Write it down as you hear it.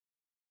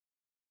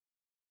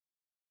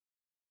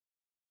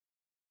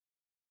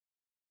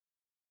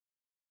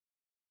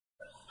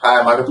Hi,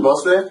 I'm Michael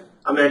Mostly.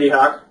 I'm Andy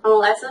Hawk. I'm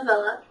Alexa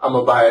Villa. I'm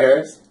Abaya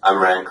Harris. I'm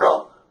Ryan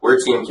Kroll. We're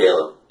Team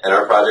Caelum, and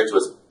our project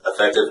was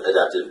Effective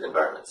Adaptive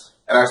Environments.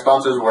 And our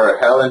sponsors were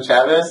Helen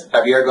Chavez,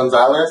 Javier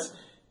Gonzalez,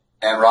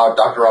 and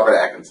Dr. Robert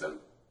Atkinson.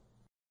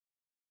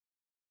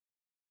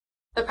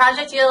 The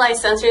project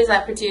utilized sensors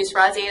that produce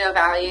raw data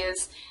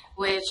values,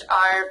 which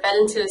are fed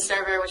into a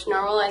server which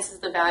normalizes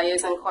the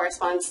values and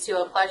corresponds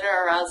to a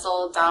pleasure,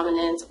 arousal,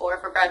 dominance, or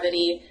for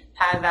brevity,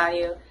 PAD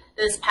value.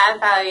 This PAD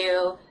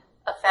value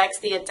affects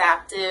the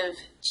adaptive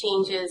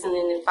changes in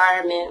an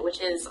environment,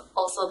 which is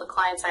also the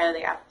client side of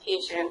the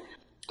application.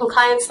 The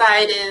client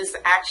side is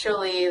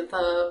actually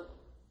the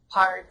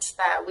part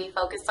that we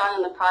focused on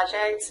in the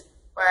project,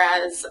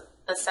 whereas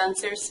the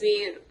sensor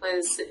suite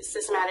was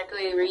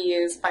systematically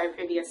reused by a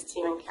previous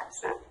team in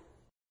Capstone.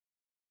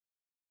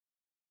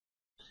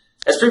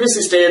 As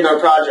previously stated in our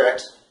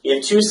project, we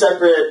have two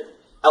separate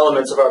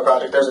elements of our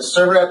project. There's a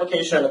server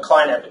application and a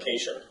client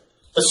application.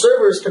 The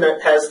server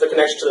has the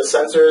connection to the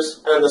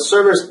sensors, and then the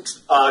server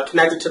is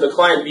connected to the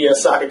client via a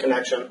socket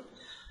connection.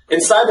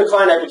 Inside the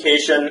client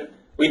application,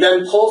 we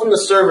then pull from the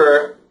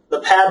server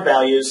the pad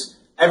values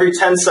every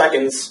 10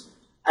 seconds,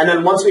 and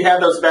then once we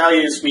have those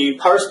values, we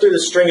parse through the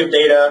string of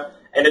data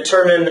and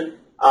determine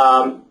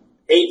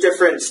 8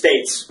 different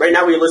states. Right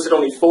now we listed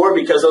only 4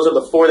 because those are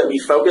the 4 that we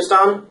focused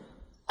on.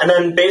 And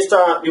then based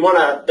on,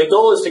 the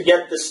goal is to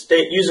get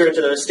the user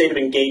into the state of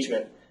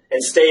engagement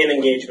and stay in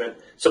engagement.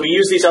 So we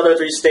use these other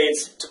 3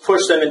 states to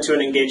push them into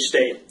an engaged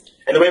state.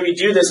 And the way we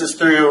do this is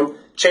through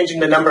changing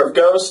the number of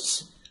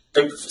ghosts,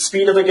 the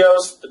speed of the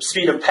ghost, the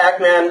speed of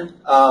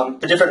Pacman,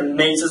 the different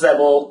mazes that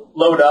will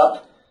load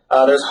up.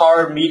 There's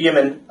hard, medium,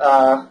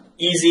 and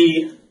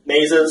easy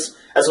mazes,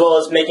 as well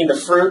as making the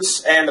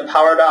fruits and the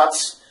power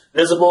dots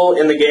visible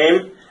in the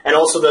game, and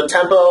also the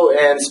tempo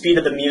and speed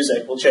of the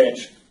music will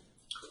change.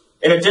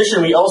 In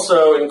addition, we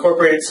also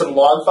incorporated some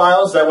log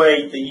files. That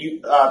way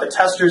the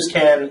testers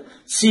can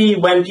see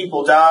when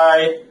people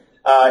die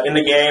in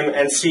the game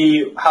and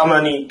see how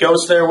many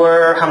ghosts there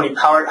were,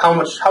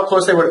 how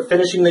close they were to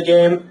finishing the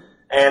game,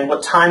 and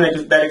what time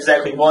that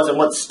exactly was and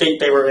what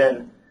state they were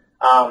in.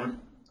 And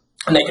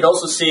they could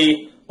also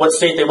see what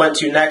state they went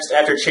to next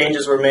after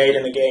changes were made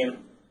in the game.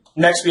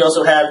 Next, we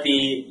also have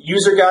the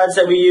user guides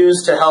that we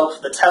use to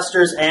help the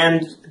testers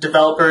and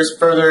developers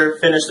further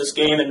finish this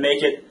game and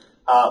make it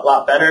a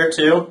lot better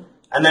too.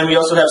 And then we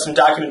also have some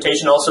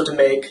documentation also to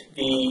make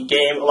the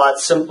game a lot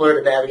simpler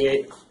to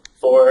navigate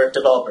for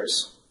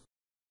developers.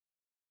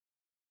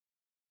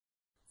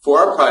 For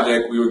our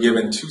project, we were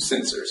given 2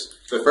 sensors,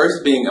 the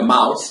first being a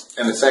mouse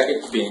and the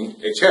second being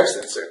a chair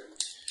sensor.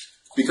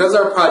 Because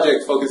our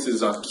project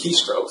focuses on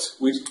keystrokes,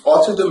 we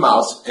altered the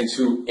mouse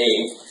into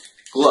a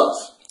glove.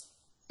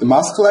 The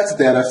mouse collects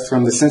data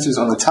from the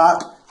sensors on the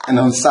top and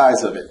on the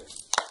sides of it.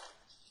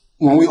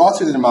 When we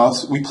altered the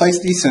mouse, we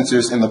placed these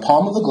sensors in the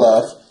palm of the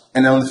glove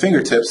and on the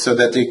fingertips so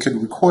that they could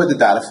record the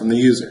data from the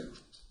user.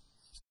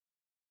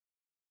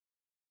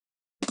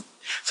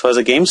 So as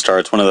a game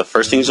starts, one of the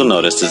first things you'll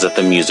notice is that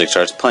the music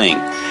starts playing.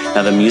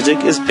 Now the music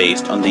is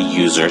based on the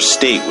user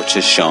state, which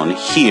is shown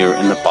here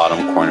in the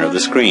bottom corner of the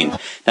screen.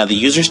 Now the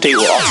user state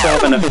will also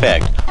have an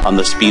effect on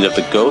the speed of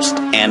the ghost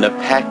and of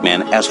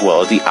Pacman, as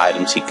well as the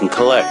items he can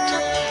collect.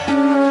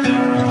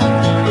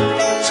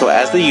 So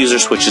as the user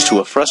switches to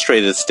a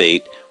frustrated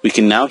state, we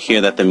can now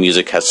hear that the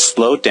music has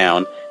slowed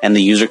down, and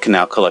the user can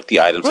now collect the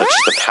items such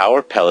as the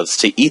power pellets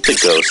to eat the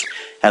ghost,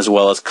 as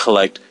well as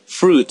collect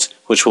fruits,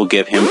 which will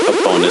give him a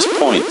bonus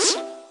points.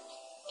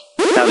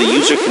 Now the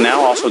user can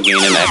now also gain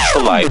an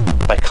extra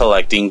life by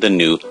collecting the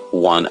new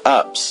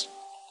 1-ups.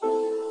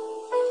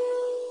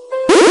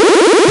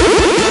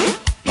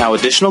 Now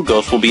additional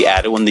ghosts will be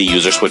added when the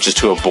user switches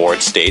to a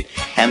bored state,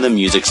 and the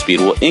music speed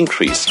will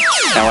increase.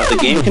 Now as the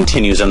game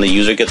continues and the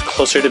user gets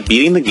closer to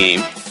beating the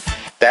game,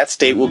 that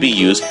state will be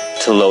used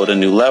to load a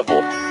new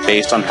level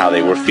based on how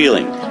they were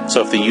feeling.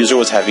 So if the user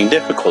was having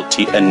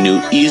difficulty, a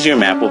new easier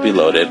map will be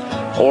loaded,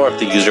 or if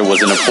the user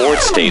was in a bored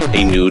state,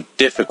 a new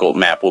difficult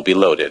map will be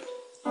loaded.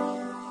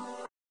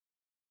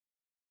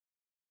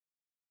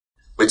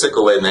 We took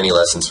away many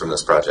lessons from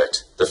this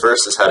project. The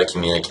first is how to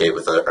communicate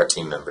with our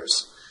team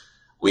members.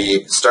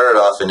 We started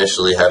off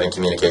initially having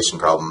communication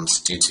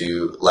problems due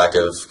to lack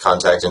of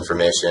contact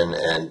information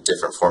and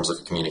different forms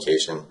of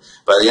communication.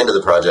 By the end of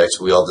the project,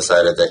 we all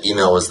decided that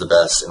email was the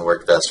best and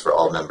worked best for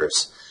all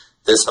members.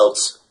 This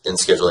helped in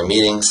scheduling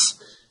meetings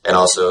and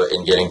also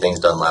in getting things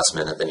done last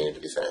minute that needed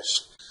to be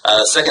finished.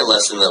 Second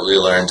lesson that we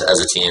learned as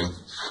a team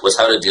was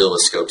how to deal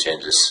with scope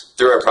changes.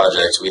 Through our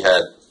project, we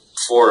had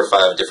 4 or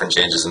 5 different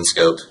changes in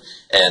scope,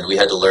 and we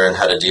had to learn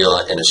how to deal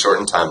in a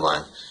shortened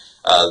timeline.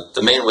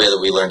 The main way that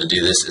we learned to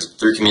do this is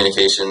through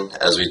communication,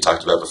 as we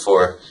talked about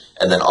before,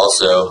 and then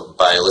also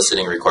by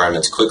eliciting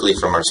requirements quickly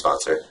from our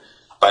sponsor.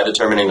 By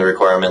determining the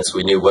requirements,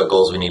 we knew what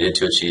goals we needed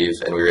to achieve,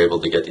 and we were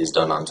able to get these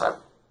done on time.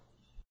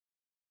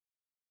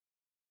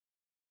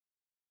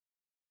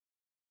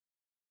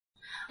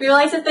 We would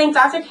like to thank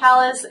Dr.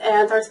 Callis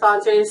and our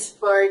sponsors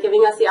for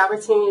giving us the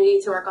opportunity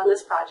to work on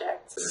this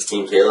project. This is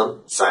Team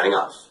Caelum, signing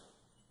off.